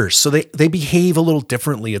predators, so they behave a little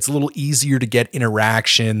differently. It's a little easier to get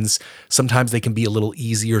interactions. Sometimes they can be a little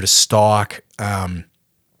easier to stalk.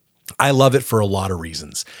 I love it for a lot of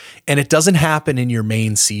reasons. And it doesn't happen in your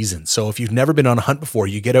main season. So if you've never been on a hunt before,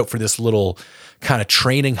 you get out for this little kind of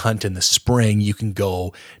training hunt in the spring. You can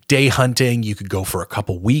go day hunting. You could go for a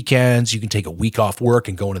couple weekends. You can take a week off work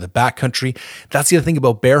and go into the backcountry. That's the other thing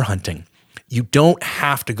about bear hunting. You don't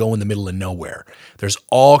have to go in the middle of nowhere. There's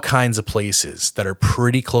all kinds of places that are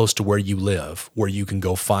pretty close to where you live where you can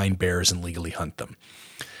go find bears and legally hunt them.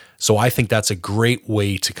 So I think that's a great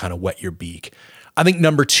way to kind of whet your beak. I think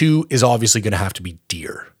number 2 is obviously going to have to be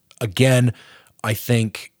deer. Again, I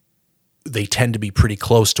think they tend to be pretty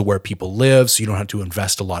close to where people live, so you don't have to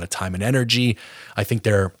invest a lot of time and energy. I think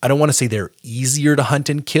I don't want to say they're easier to hunt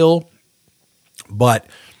and kill, but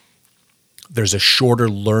there's a shorter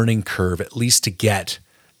learning curve, at least to get,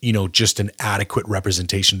 just an adequate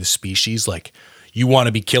representation of the species. Like, you want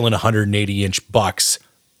to be killing 180-inch bucks.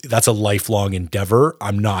 That's a lifelong endeavor.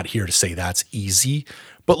 I'm not here to say that's easy,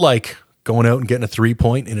 but like going out and getting a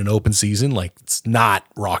 3-point in an open season, like, it's not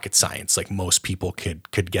rocket science. Like, most people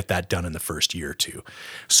could get that done in the first year or two.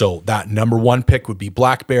 So that number 1 pick would be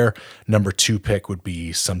black bear. Number 2 pick would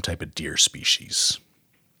be some type of deer species.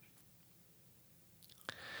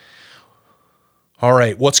 All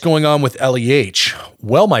right, what's going on with LEH?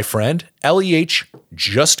 Well, my friend, LEH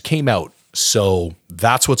just came out. So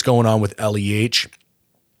that's what's going on with LEH.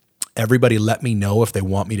 Everybody let me know if they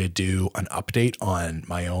want me to do an update on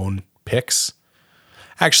my own picks.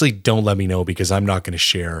 Actually, don't let me know, because I'm not going to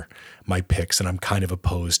share my picks, and I'm kind of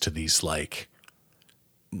opposed to these like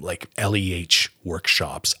LEH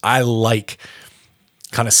workshops. I like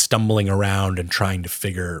kind of stumbling around and trying to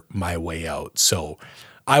figure my way out. So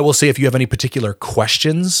I will say, if you have any particular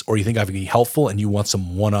questions or you think I can be helpful and you want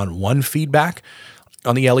some one-on-one feedback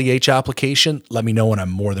on the LEH application, let me know and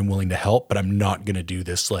I'm more than willing to help, but I'm not going to do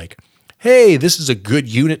this like, hey, this is a good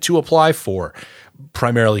unit to apply for,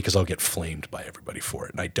 primarily because I'll get flamed by everybody for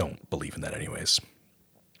it, and I don't believe in that anyways.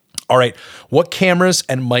 All right, what cameras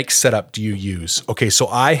and mic setup do you use? Okay, so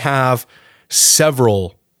I have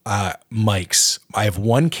several mics. I have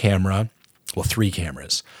one camera, well, 3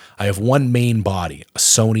 cameras. I have one main body, a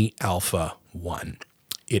Sony Alpha 1.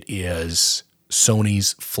 It is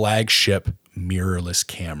Sony's flagship mirrorless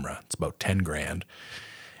camera. It's about 10 grand.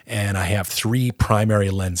 And I have 3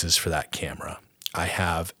 primary lenses for that camera. I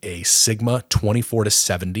have a Sigma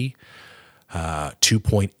 24-70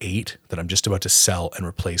 2.8 that I'm just about to sell and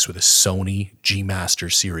replace with a Sony G Master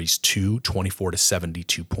Series 2 24-70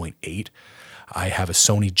 2.8. I have a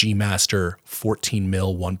Sony G Master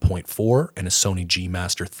 14mm 1.4 and a Sony G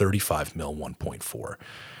Master 35mm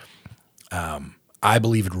 1.4. I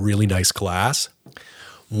believe in really nice glass.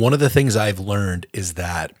 One of the things I've learned is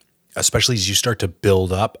that, especially as you start to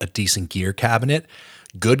build up a decent gear cabinet,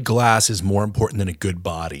 good glass is more important than a good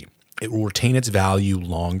body. It will retain its value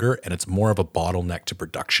longer, and it's more of a bottleneck to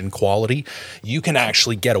production quality. You can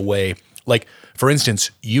actually get away, like, for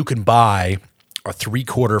instance, you can buy a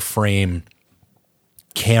 3/4 frame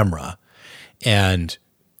camera and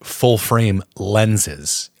full frame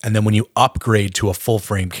lenses. And then when you upgrade to a full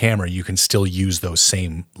frame camera, you can still use those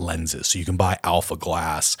same lenses. So you can buy alpha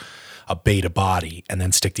glass, a beta body, and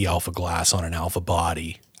then stick the alpha glass on an alpha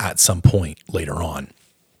body at some point later on.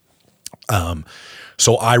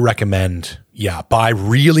 So I recommend, buy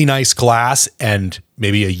really nice glass and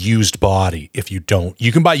maybe a used body. If you don't,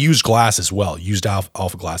 you can buy used glass as well. Used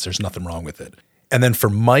alpha glass. There's nothing wrong with it. And then for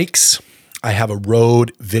mics, I have a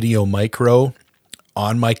Rode Video Micro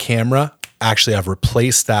on my camera. Actually, I've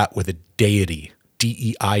replaced that with a Deity,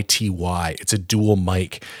 D-E-I-T-Y. It's a dual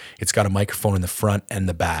mic. It's got a microphone in the front and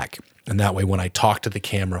the back. And that way, when I talk to the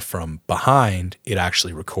camera from behind, it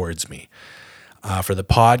actually records me. For the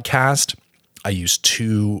podcast, I use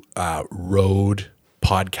 2 Rode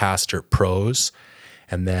Podcaster Pros.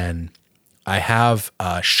 And then I have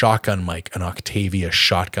a shotgun mic, an Octavia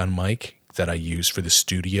shotgun mic that I use for the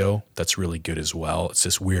studio. That's really good as well. It's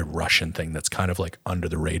this weird Russian thing that's kind of like under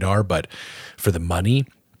the radar, but for the money,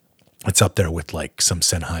 it's up there with like some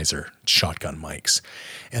Sennheiser shotgun mics.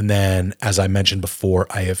 And then, as I mentioned before,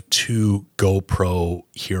 I have 2 GoPro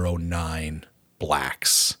Hero 9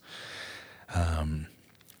 Blacks.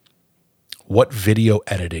 What video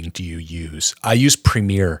editing do you use? I use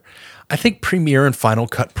Premiere. I think Premiere and Final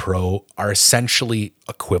Cut Pro are essentially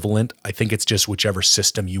equivalent. I think it's just whichever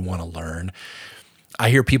system you want to learn. I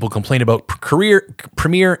hear people complain about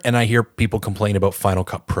Premiere, and I hear people complain about Final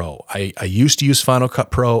Cut Pro. I used to use Final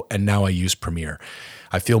Cut Pro, and now I use Premiere.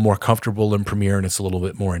 I feel more comfortable in Premiere, and it's a little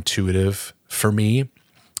bit more intuitive for me.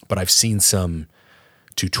 But I've seen some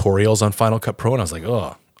tutorials on Final Cut Pro, and I was like,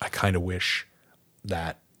 oh, I kind of wish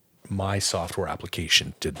that my software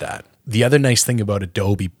application did that. The other nice thing about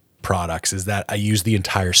Adobe products is that I use the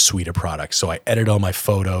entire suite of products. So I edit all my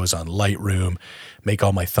photos on Lightroom, make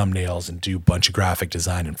all my thumbnails, and do a bunch of graphic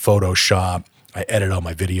design in Photoshop. I edit all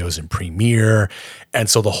my videos in Premiere. And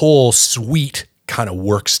so the whole suite kind of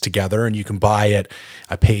works together, and you can buy it.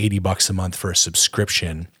 I pay $80 a month for a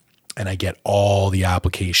subscription, and I get all the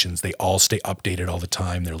applications. They all stay updated all the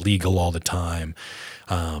time. They're legal all the time.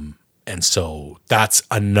 And so that's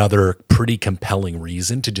another pretty compelling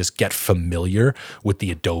reason to just get familiar with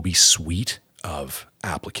the Adobe suite of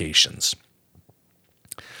applications.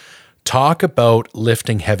 Talk about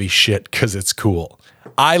lifting heavy shit because it's cool.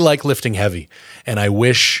 I like lifting heavy, and I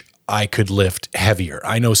wish I could lift heavier.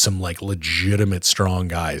 I know some like legitimate strong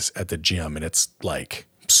guys at the gym, and it's like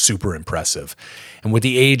super impressive. And with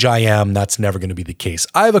the age I am, that's never going to be the case.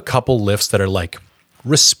 I have a couple lifts that are like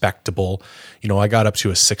respectable. You know, I got up to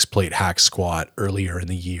a 6-plate hack squat earlier in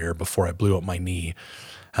the year before I blew up my knee.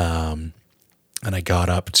 And I got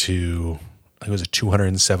up to, I think it was a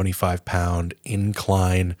 275 pound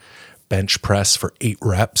incline bench press for 8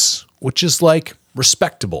 reps, which is like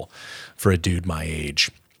respectable for a dude my age.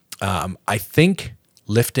 I think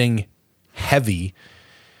lifting heavy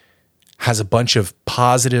has a bunch of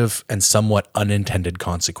positive and somewhat unintended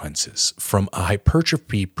consequences. From a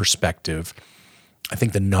hypertrophy perspective, I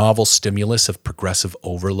think the novel stimulus of progressive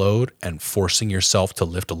overload and forcing yourself to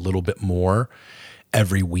lift a little bit more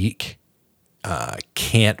every week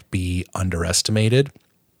can't be underestimated.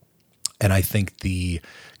 And I think the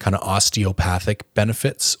kind of osteopathic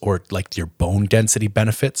benefits, or like your bone density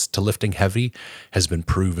benefits to lifting heavy, has been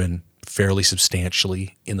proven fairly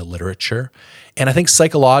substantially in the literature. And I think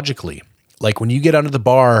psychologically, like when you get under the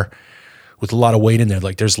bar with a lot of weight in there,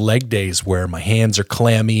 like there's leg days where my hands are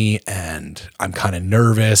clammy and I'm kind of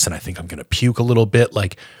nervous and I think I'm going to puke a little bit.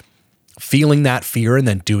 Like feeling that fear and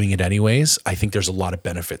then doing it anyways, I think there's a lot of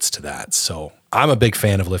benefits to that. So I'm a big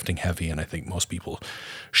fan of lifting heavy, and I think most people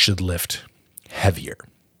should lift heavier.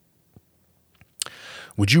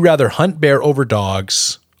 Would you rather hunt bear over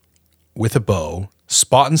dogs with a bow,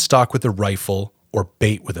 spot and stalk with a rifle, or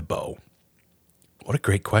bait with a bow? What a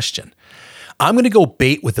great question. I'm going to go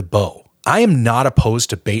bait with a bow. I am not opposed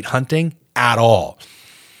to bait hunting at all.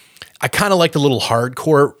 I kind of like the little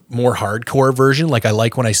more hardcore version. Like I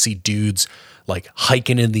like when I see dudes like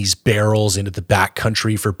hiking in these barrels into the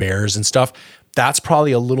backcountry for bears and stuff. That's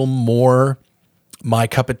probably a little more my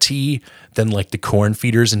cup of tea than like the corn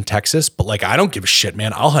feeders in Texas. But like, I don't give a shit,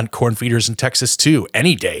 man. I'll hunt corn feeders in Texas too,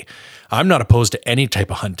 any day. I'm not opposed to any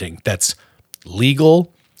type of hunting that's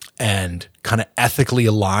legal and kind of ethically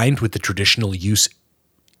aligned with the traditional use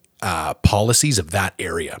policies of that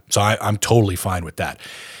area. So I'm totally fine with that.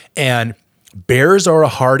 And bears are a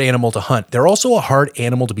hard animal to hunt. They're also a hard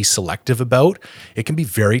animal to be selective about. It can be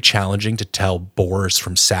very challenging to tell boars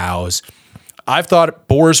from sows. I've thought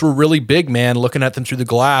boars were really big, man, looking at them through the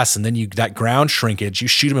glass, and then that ground shrinkage, you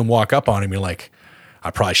shoot them and walk up on them, you're like,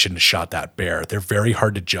 I probably shouldn't have shot that bear. They're very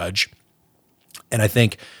hard to judge. And I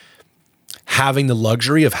think having the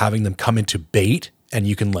luxury of having them come into bait and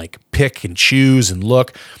you can like pick and choose and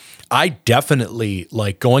look, I definitely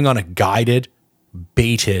like going on a guided,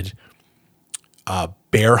 baited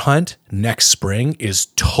bear hunt next spring is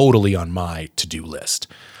totally on my to-do list.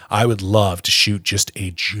 I would love to shoot just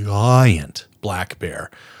a giant black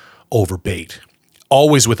bear over bait,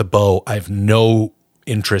 always with a bow. I have no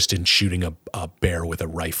interest in shooting a bear with a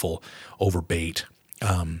rifle over bait.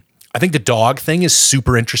 I think the dog thing is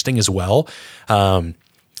super interesting as well.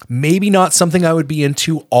 Maybe not something I would be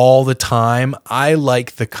into all the time. I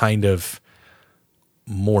like the kind of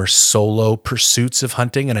more solo pursuits of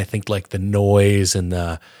hunting, and I think like the noise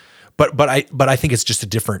and but I think it's just a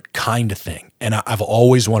different kind of thing. And I've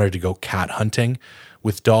always wanted to go cat hunting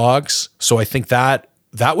with dogs, so I think that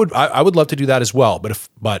I would love to do that as well.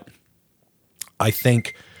 But I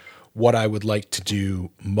think what I would like to do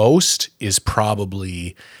most is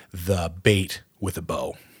probably the bait with a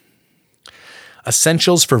bow.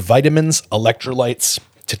 Essentials for vitamins, electrolytes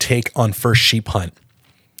to take on first sheep hunt.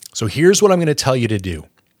 So here's what I'm going to tell you to do.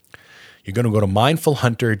 You're going to go to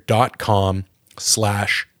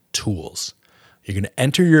mindfulhunter.com/tools. You're going to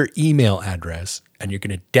enter your email address and you're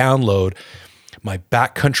going to download my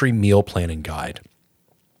backcountry meal planning guide,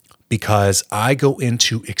 because I go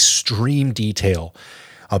into extreme detail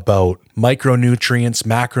about micronutrients,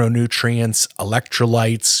 macronutrients,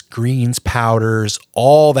 electrolytes, greens, powders,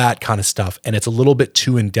 all that kind of stuff. And it's a little bit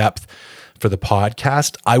too in depth for the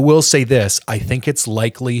podcast. I will say this, I think it's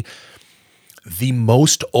likely the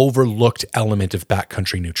most overlooked element of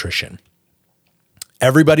backcountry nutrition.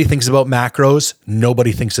 Everybody thinks about macros.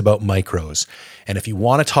 Nobody thinks about micros. And if you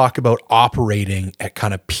want to talk about operating at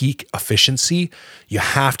kind of peak efficiency, you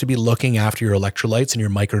have to be looking after your electrolytes and your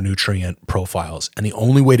micronutrient profiles. And the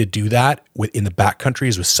only way to do that in the backcountry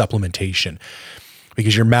is with supplementation,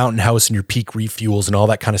 because your mountain house and your peak refuels and all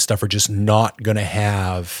that kind of stuff are just not going to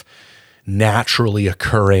have naturally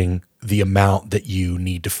occurring the amount that you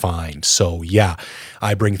need to find. So yeah,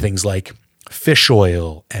 I bring things like fish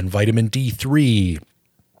oil and vitamin D3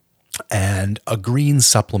 and a green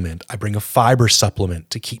supplement. I bring a fiber supplement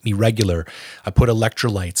to keep me regular. I put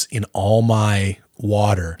electrolytes in all my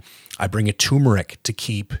water. I bring a turmeric to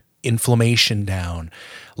keep inflammation down.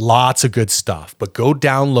 Lots of good stuff. But go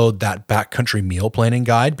download that backcountry meal planning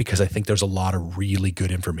guide, because I think there's a lot of really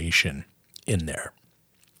good information in there.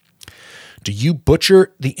 Do you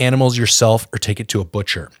butcher the animals yourself or take it to a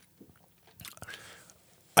butcher?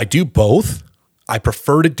 I do both. I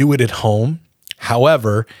prefer to do it at home.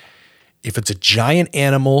 However, if it's a giant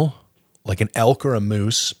animal like an elk or a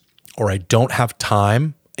moose, or I don't have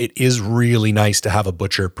time, it is really nice to have a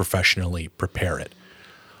butcher professionally prepare it.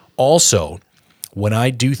 Also, when I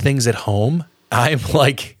do things at home, I'm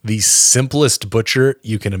like the simplest butcher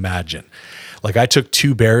you can imagine. Like I took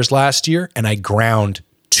 2 bears last year and I ground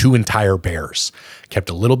 2 entire bears. Kept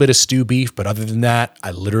a little bit of stew beef, but other than that,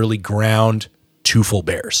 I literally ground 2 full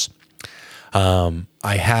bears.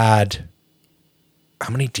 I had,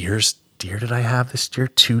 how many deer did I have this year?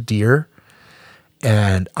 2 deer.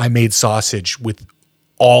 And I made sausage with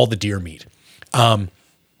all the deer meat.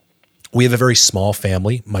 We have a very small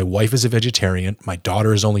family. My wife is a vegetarian. My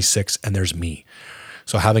daughter is only 6, and there's me.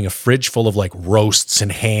 So having a fridge full of like roasts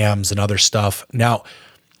and hams and other stuff. Now,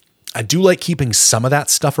 I do like keeping some of that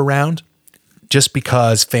stuff around just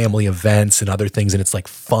because family events and other things, and it's like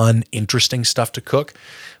fun, interesting stuff to cook.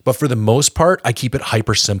 But for the most part, I keep it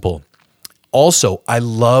hyper simple. Also, I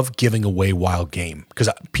love giving away wild game because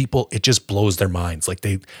people, it just blows their minds. Like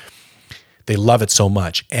they love it so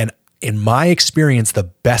much. And in my experience, the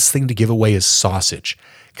best thing to give away is sausage.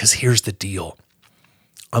 Because here's the deal.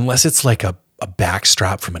 Unless it's like a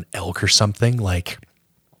backstrap from an elk or something, like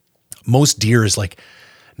most deer is like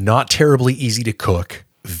not terribly easy to cook,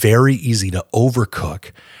 very easy to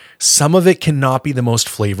overcook. Some of it cannot be the most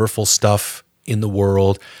flavorful stuff in the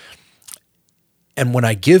world. And when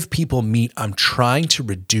I give people meat, I'm trying to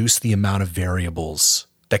reduce the amount of variables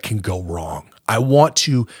that can go wrong. I want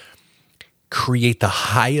to create the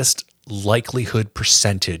highest likelihood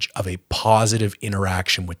percentage of a positive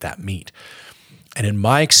interaction with that meat. And in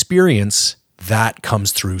my experience, that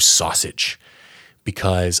comes through sausage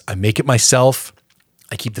because I make it myself.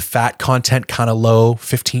 I keep the fat content kind of low,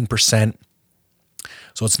 15%.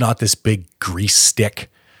 So it's not this big grease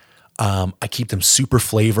stick. I keep them super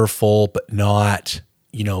flavorful, but not,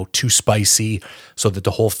 too spicy so that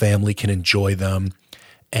the whole family can enjoy them.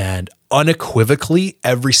 And unequivocally,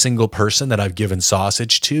 every single person that I've given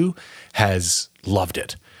sausage to has loved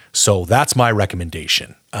it. So that's my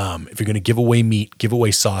recommendation. If you're going to give away meat, give away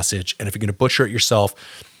sausage. And if you're going to butcher it yourself,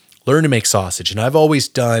 learn to make sausage. And I've always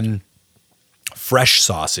done fresh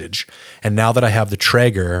sausage. And now that I have the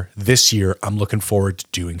Traeger this year, I'm looking forward to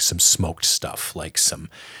doing some smoked stuff, like some,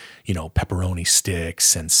 pepperoni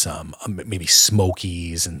sticks and some maybe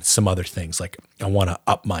smokies and some other things. Like I want to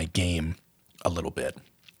up my game a little bit.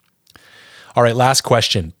 All right, last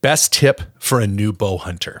question. Best tip for a new bow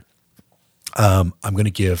hunter. I'm going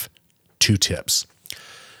to give 2 tips.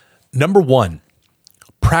 Number 1,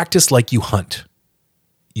 practice like you hunt.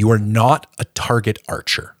 You are not a target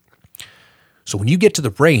archer. So when you get to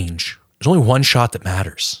the range, there's only one shot that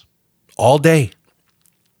matters all day.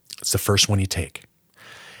 It's the first one you take.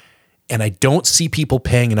 And I don't see people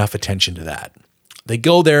paying enough attention to that. They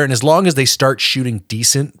go there, and as long as they start shooting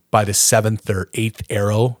decent by the 7th or 8th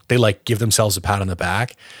arrow, they give themselves a pat on the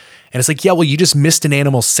back. And it's like, yeah, well, you just missed an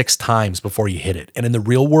animal 6 times before you hit it. And in the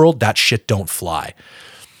real world, that shit don't fly.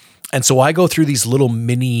 And so I go through these little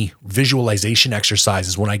mini visualization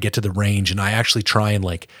exercises when I get to the range, and I actually try and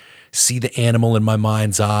see the animal in my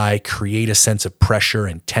mind's eye, create a sense of pressure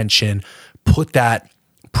and tension, put that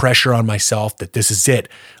pressure on myself that this is it.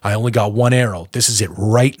 I only got 1 arrow. This is it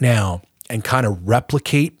right now. And kind of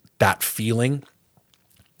replicate that feeling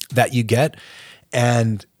that you get.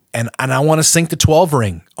 And I want to sink the 12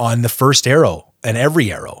 ring on the first arrow and every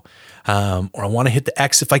arrow. Or I want to hit the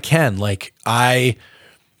X if I can. I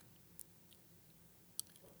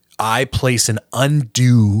place an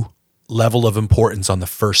undue level of importance on the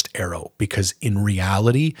first arrow because in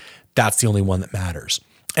reality, that's the only one that matters.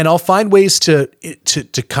 And I'll find ways to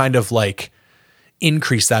kind of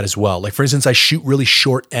increase that as well. For instance, I shoot really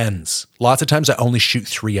short ends. Lots of times I only shoot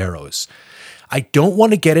 3 arrows. I don't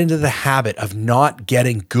want to get into the habit of not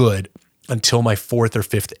getting good until my fourth or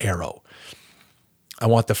fifth arrow. I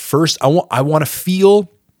want to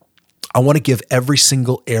give every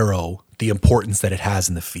single arrow the importance that it has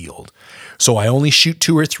in the field. So I only shoot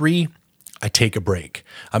 2 or 3, I take a break.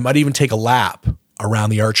 I might even take a lap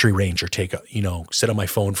around the archery range or sit on my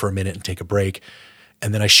phone for a minute and take a break.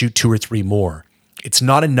 And then I shoot 2 or 3 more. It's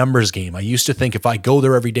not a numbers game. I used to think if I go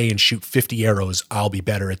there every day and shoot 50 arrows, I'll be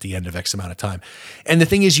better at the end of X amount of time. And the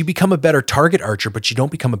thing is, you become a better target archer, but you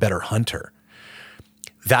don't become a better hunter.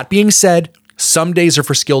 That being said, some days are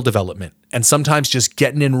for skill development, and sometimes just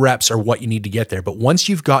getting in reps are what you need to get there. But once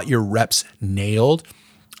you've got your reps nailed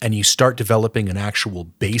and you start developing an actual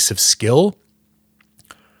base of skill,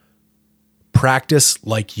 practice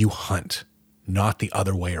like you hunt, not the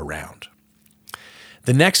other way around.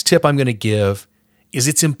 The next tip I'm going to give is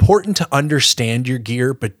it's important to understand your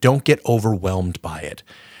gear, but don't get overwhelmed by it.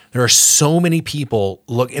 There are so many people,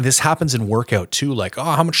 and this happens in workout too, like, oh,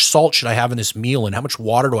 how much salt should I have in this meal? And how much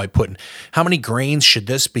water do I put in? How many grains should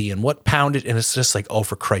this be? And what poundage? And it's just like, oh,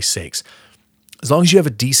 for Christ's sakes. As long as you have a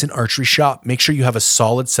decent archery shop, make sure you have a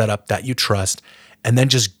solid setup that you trust, and then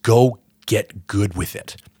just go get good with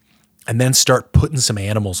it. And then start putting some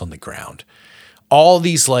animals on the ground. All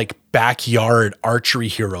these like backyard archery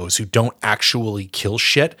heroes who don't actually kill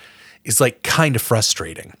shit is like kind of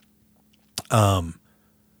frustrating.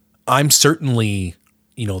 I'm certainly,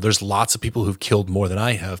 there's lots of people who've killed more than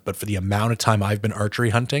I have, but for the amount of time I've been archery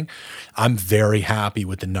hunting, I'm very happy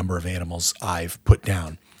with the number of animals I've put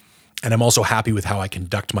down. And I'm also happy with how I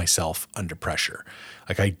conduct myself under pressure.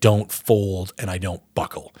 Like I don't fold and I don't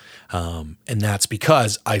buckle. And that's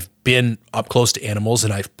because I've been up close to animals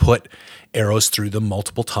and I've put arrows through them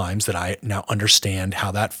multiple times that I now understand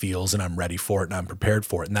how that feels and I'm ready for it and I'm prepared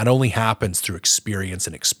for it. And that only happens through experience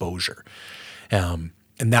and exposure.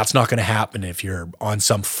 And that's not going to happen if you're on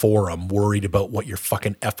some forum worried about what your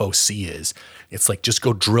fucking FOC is. It's like, just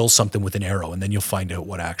go drill something with an arrow and then you'll find out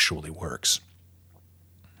what actually works.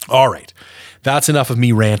 All right. That's enough of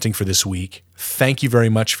me ranting for this week. Thank you very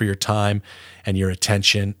much for your time and your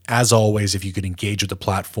attention. As always, if you could engage with the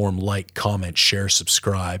platform, like, comment, share,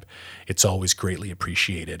 subscribe, it's always greatly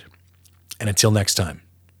appreciated. And until next time,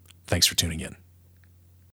 thanks for tuning in.